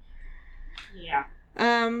cool. Yeah.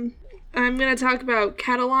 I'm going to talk about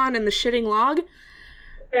Catalan and the shitting log.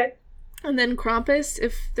 Okay. And then Krampus,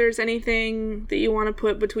 if there's anything that you want to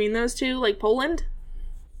put between those two, like Poland.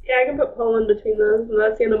 Yeah, I can put Poland between those, and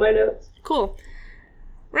that's the end of my notes. Cool.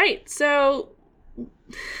 Right, so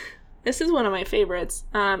this is one of my favorites.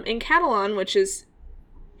 In Catalan, which is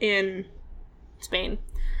in Spain,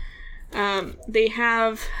 they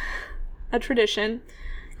have a tradition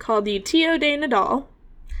called the Tio de Nadal.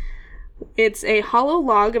 It's a hollow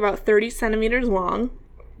log about 30 centimeters long.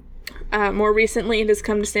 More recently, it has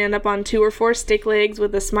come to stand up on 2 or 4 stick legs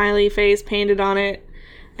with a smiley face painted on it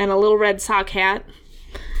and a little red sock hat.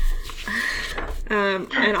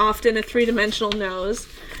 And often a 3-dimensional nose.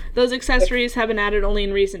 Those accessories have been added only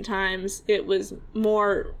in recent times. It was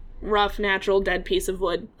more rough, natural, dead piece of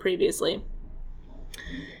wood previously.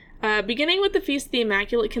 Beginning with the Feast of the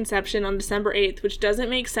Immaculate Conception on December 8th, which doesn't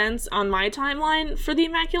make sense on my timeline for the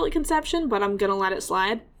Immaculate Conception, but I'm gonna let it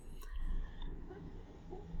slide.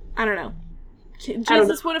 I don't know.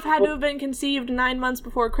 Jesus would have had to have been conceived 9 months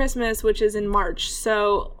before Christmas, which is in March,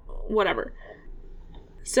 so whatever.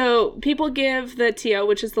 So people give the Tio,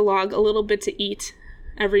 which is the log, a little bit to eat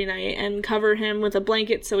every night and cover him with a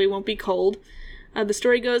blanket so he won't be cold. The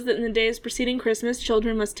story goes that in the days preceding Christmas,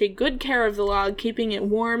 children must take good care of the log, keeping it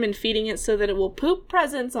warm and feeding it so that it will poop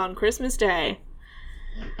presents on Christmas Day.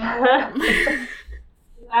 That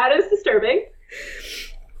is disturbing.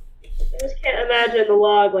 I just can't imagine the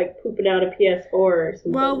log, like, pooping out a PS4 or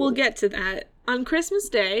something. Well, we'll get to that. On Christmas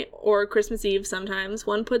Day, or Christmas Eve sometimes,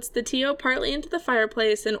 one puts the Tio partly into the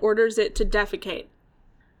fireplace and orders it to defecate.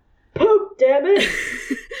 Poop, damn it!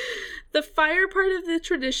 The fire part of the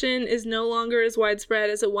tradition is no longer as widespread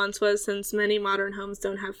as it once was, since many modern homes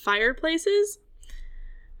don't have fireplaces.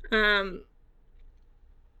 To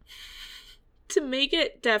make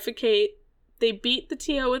it defecate, they beat the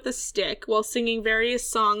Tio with a stick while singing various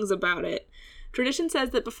songs about it. Tradition says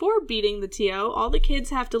that before beating the Tio, all the kids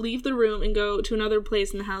have to leave the room and go to another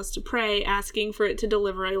place in the house to pray, asking for it to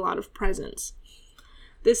deliver a lot of presents.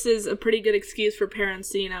 This is a pretty good excuse for parents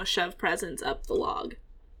to, shove presents up the log.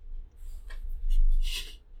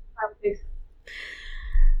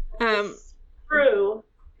 True.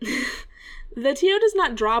 The Tio does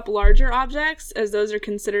not drop larger objects, as those are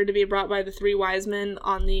considered to be brought by the 3 wise men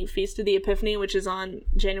on the Feast of the Epiphany, which is on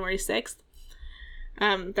January 6th.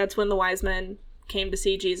 That's when the wise men came to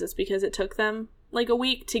see Jesus, because it took them like a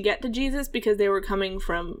week to get to Jesus because they were coming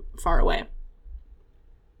from far away.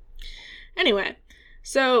 Anyway,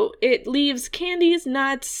 so it leaves candies,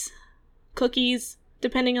 nuts, cookies.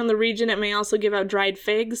 Depending on the region, it may also give out dried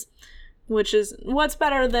figs, which is what's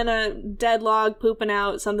better than a dead log pooping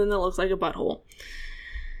out something that looks like a butthole.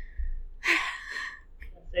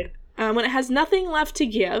 When it has nothing left to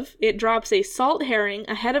give, it drops a salt herring,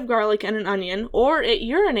 a head of garlic, and an onion, or it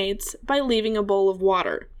urinates by leaving a bowl of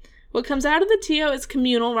water. What comes out of the Tio is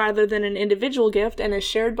communal rather than an individual gift and is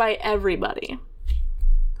shared by everybody.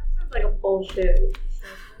 That sounds like a bullshit.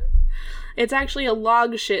 It's actually a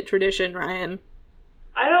log shit tradition, Ryan.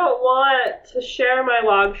 I don't want to share my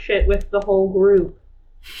log shit with the whole group.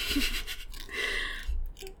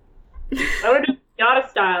 I want to do Yada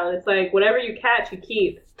style. It's like, whatever you catch, you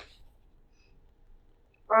keep.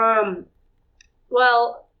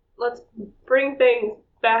 Well, let's bring things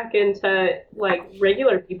back into, like,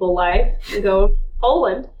 regular people life and go to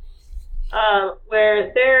Poland,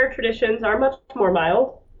 where their traditions are much more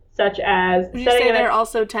mild, such as Would you say they're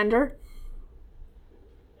also tender?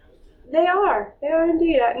 They are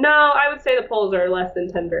indeed. No, I would say the Poles are less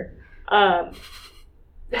than tender.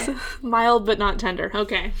 Mild but not tender.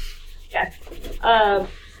 Okay. Yes.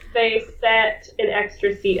 They set an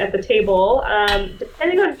extra seat at the table.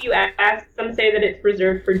 Depending on who you ask, some say that it's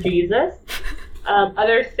reserved for Jesus.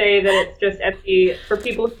 Others say that it's just empty for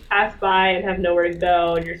people who pass by and have nowhere to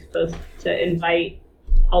go, and you're supposed to invite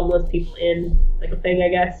homeless people in, like a thing, I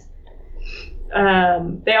guess.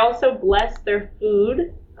 They also bless their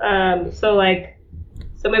food. So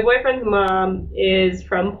my boyfriend's mom is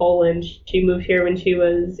from Poland. She moved here when she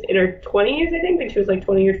was in her 20s, I think she was like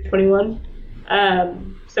 20 or 21.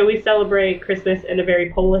 So we celebrate Christmas in a very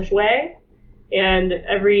Polish way. And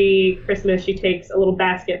every Christmas she takes a little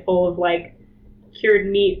basket full of like cured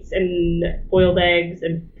meats and boiled eggs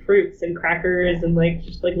and fruits and crackers and like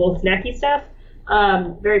just like little snacky stuff.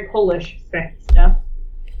 Very Polish snacky stuff.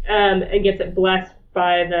 And gets it blessed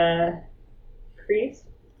by the priest.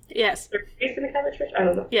 Yes. Is there a priest in the Catholic Church? I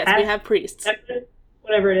don't know. Yes, we have priests.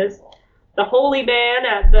 Whatever it is. The holy man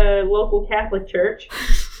at the local Catholic Church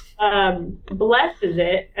blesses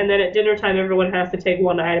it, and then at dinner time everyone has to take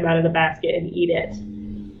one item out of the basket and eat it.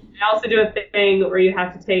 They also do a thing where you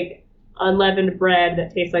have to take unleavened bread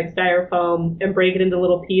that tastes like styrofoam and break it into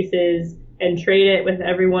little pieces and trade it with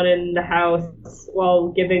everyone in the house while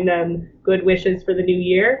giving them good wishes for the new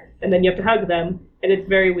year, and then you have to hug them, and it's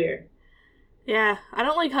very weird. Yeah, I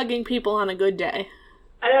don't like hugging people on a good day.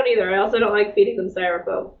 I don't either. I also don't like feeding them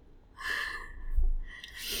styrofoam.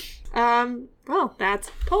 Well,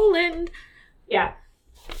 that's Poland. Yeah.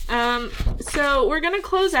 So we're gonna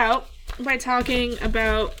close out by talking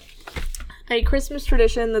about a Christmas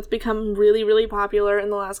tradition that's become really, really popular in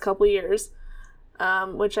the last couple years,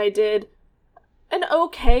 which I did an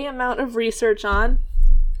okay amount of research on,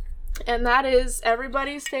 and that is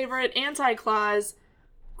everybody's favorite anti-Claus,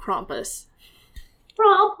 Krampus.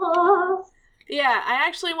 Krampus! Yeah, I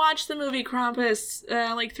actually watched the movie Krampus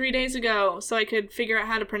like 3 days ago so I could figure out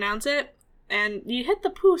how to pronounce it, and you hit the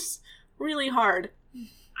poos really hard.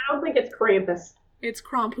 I don't think it's Krampus. It's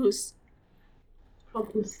Krampus.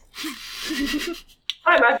 Krampus.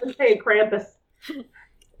 I've been saying Krampus.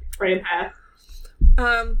 Krampus.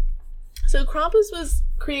 So Krampus was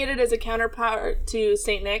created as a counterpart to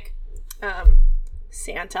Saint Nick,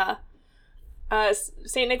 Santa.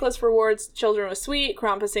 St. Nicholas rewards children with sweet.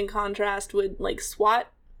 Krampus, in contrast, would, like, swat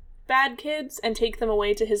bad kids and take them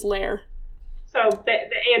away to his lair. So, the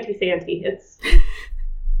anti-Santy. It's...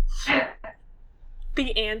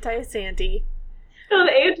 The anti-Santy. No,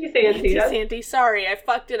 the anti-Santy. Anti-Santy. Sorry, I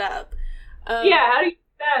fucked it up. Yeah, how do you do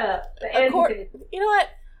that? The anti-Santy. You know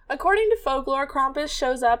what? According to folklore, Krampus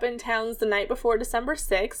shows up in towns the night before December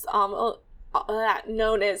 6th,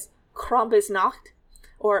 known as Krampusnacht.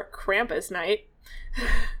 Or Krampus night.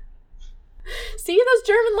 See, those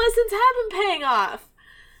German lessons have been paying off.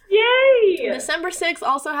 Yay! December 6th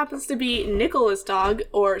also happens to be Nicholas Dog,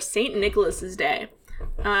 or St. Nicholas's Day.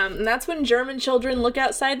 And that's when German children look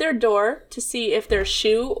outside their door to see if their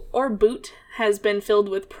shoe or boot has been filled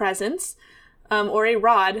with presents, or a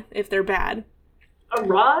rod if they're bad. A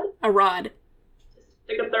rod? A rod.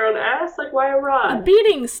 Stick up their own ass? Like, why a rod? A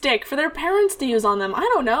beating stick for their parents to use on them. I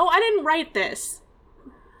don't know. I didn't write this.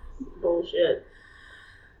 Bullshit.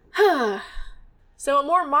 So a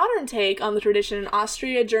more modern take on the tradition in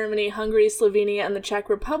Austria, Germany, Hungary, Slovenia, and the Czech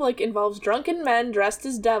Republic involves drunken men dressed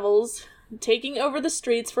as devils taking over the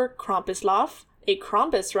streets for Krampuslauf, a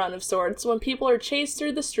Krampus run of sorts, when people are chased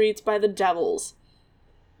through the streets by the devils.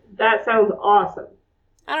 That sounds awesome.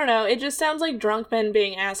 I don't know, it just sounds like drunk men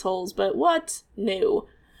being assholes, but what's new?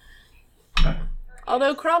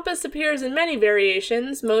 Although Krampus appears in many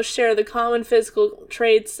variations, most share the common physical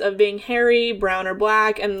traits of being hairy, brown or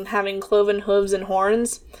black, and having cloven hooves and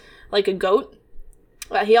horns, like a goat.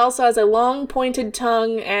 He also has a long, pointed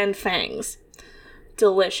tongue and fangs.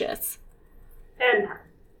 Delicious. And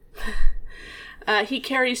he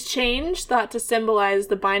carries chains, thought to symbolize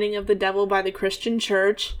the binding of the devil by the Christian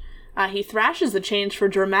church. He thrashes the chains for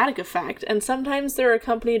dramatic effect, and sometimes they're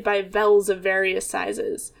accompanied by bells of various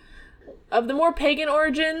sizes. Of the more pagan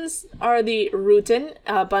origins are the Ruten,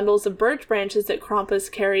 bundles of birch branches that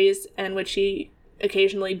Krampus carries and which he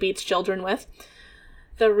occasionally beats children with.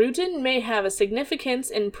 The Ruten may have a significance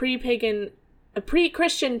in pre-Christian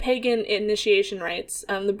pagan initiation rites.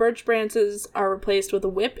 The birch branches are replaced with a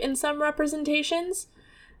whip in some representations,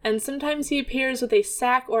 and sometimes he appears with a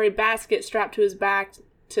sack or a basket strapped to his back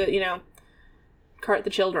to, cart the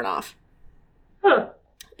children off. Huh.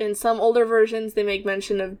 In some older versions, they make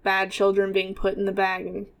mention of bad children being put in the bag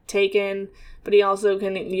and taken, but he also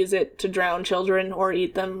can use it to drown children or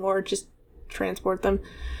eat them or just transport them.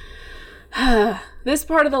 This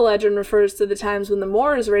part of the legend refers to the times when the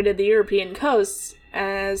Moors raided the European coasts,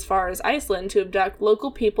 as far as Iceland, to abduct local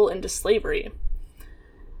people into slavery.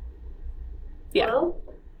 Yeah. Well,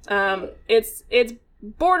 It's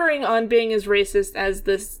bordering on being as racist as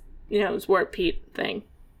this, Zwart Pete thing.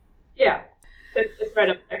 yeah. It's right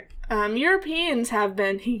up there. Europeans have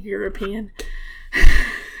been... European.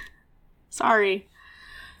 Sorry.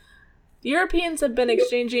 Europeans have been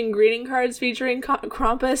exchanging greeting cards featuring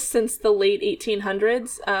Krampus since the late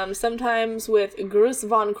 1800s, sometimes with Gruß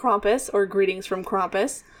von Krampus, or Greetings from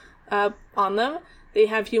Krampus, on them. They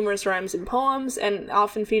have humorous rhymes and poems, and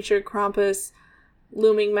often feature Krampus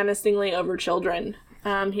looming menacingly over children.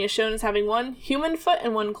 He is shown as having one human foot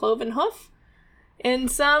and one cloven hoof. In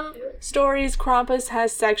some stories, Krampus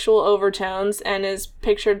has sexual overtones and is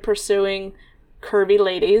pictured pursuing curvy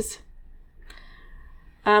ladies.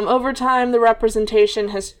 Over time, the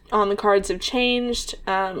representation on the cards have changed.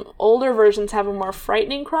 Older versions have a more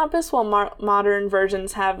frightening Krampus, while modern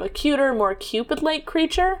versions have a cuter, more Cupid-like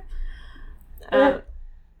creature. I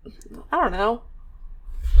don't know.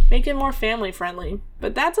 Make it more family-friendly.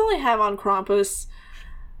 But that's all I have on Krampus.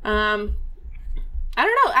 I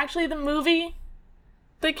don't know. Actually, the movie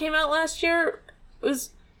that came out last year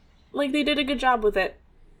was, they did a good job with it.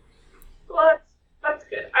 Well, that's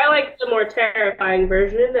good. I like the more terrifying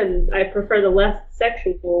version, and I prefer the less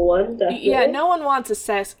sexual one, definitely. Yeah, no one wants a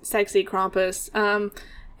sexy Krampus.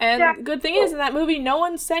 And good thing is, in that movie, no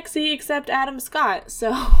one's sexy except Adam Scott,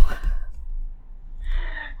 so...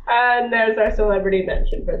 And there's our celebrity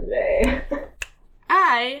mention for the day.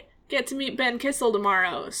 I get to meet Ben Kissel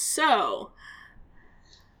tomorrow, so...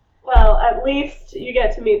 Well, at least you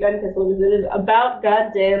get to meet Ben Kissel, because it is about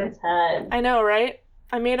goddamn time. I know, right?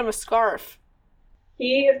 I made him a scarf.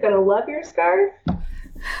 He is gonna love your scarf.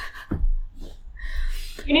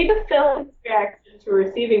 You need to film his reaction to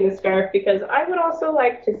receiving the scarf, because I would also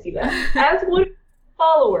like to see that. As would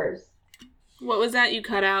followers. What was that you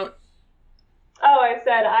cut out? Oh, I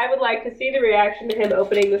said I would like to see the reaction to him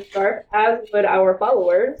opening the scarf, as would our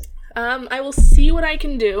followers. I will see what I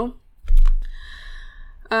can do.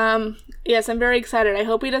 Yes, I'm very excited. I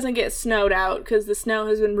hope he doesn't get snowed out, because the snow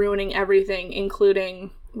has been ruining everything,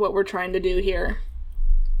 including what we're trying to do here.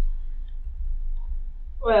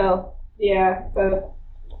 Well, yeah, but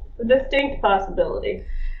a distinct possibility.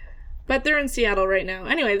 But they're in Seattle right now.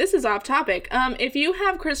 Anyway, this is off topic. If you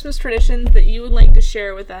have Christmas traditions that you would like to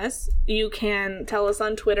share with us, you can tell us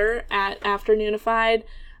on Twitter at Afternoonified.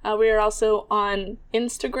 We are also on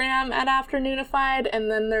Instagram at Afternoonified,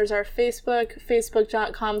 and then there's our Facebook,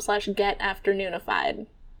 facebook.com/getafternoonified.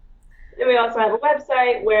 And we also have a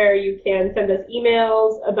website where you can send us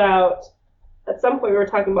emails about, at some point we were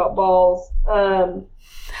talking about balls.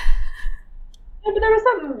 But there was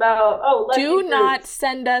something about, do not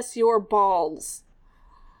send us your balls.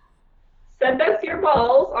 Send us your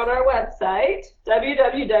balls on our website,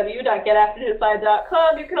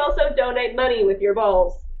 www.getafternoonified.com. You can also donate money with your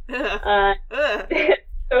balls. So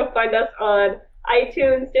find us on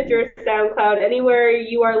iTunes, Stitcher, SoundCloud, anywhere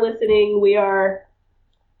you are listening, we are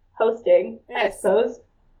hosting, yes. I suppose.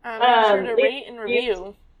 Make sure to rate and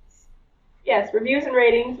review. Yes, reviews and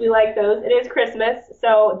ratings, we like those. It is Christmas,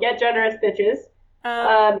 so get generous, bitches.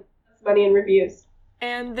 Money and reviews.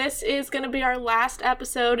 And this is going to be our last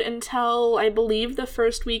episode until, I believe, the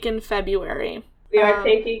first week in February. We are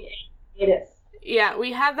taking a hiatus. Yeah,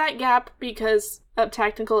 we had that gap because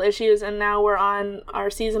technical issues, and now we're on our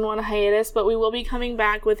season 1 hiatus, but we will be coming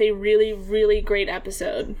back with a really, really great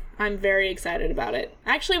episode. I'm very excited about it.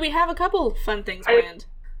 Actually, we have a couple fun things planned.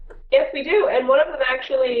 Yes, we do, and one of them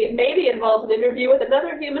actually maybe involves an interview with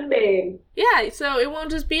another human being. Yeah, so it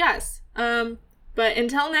won't just be us. But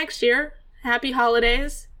until next year, happy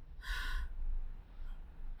holidays.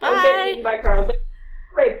 Bye! I'm getting eaten by Carl.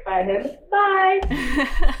 Raped by him.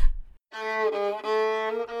 Bye!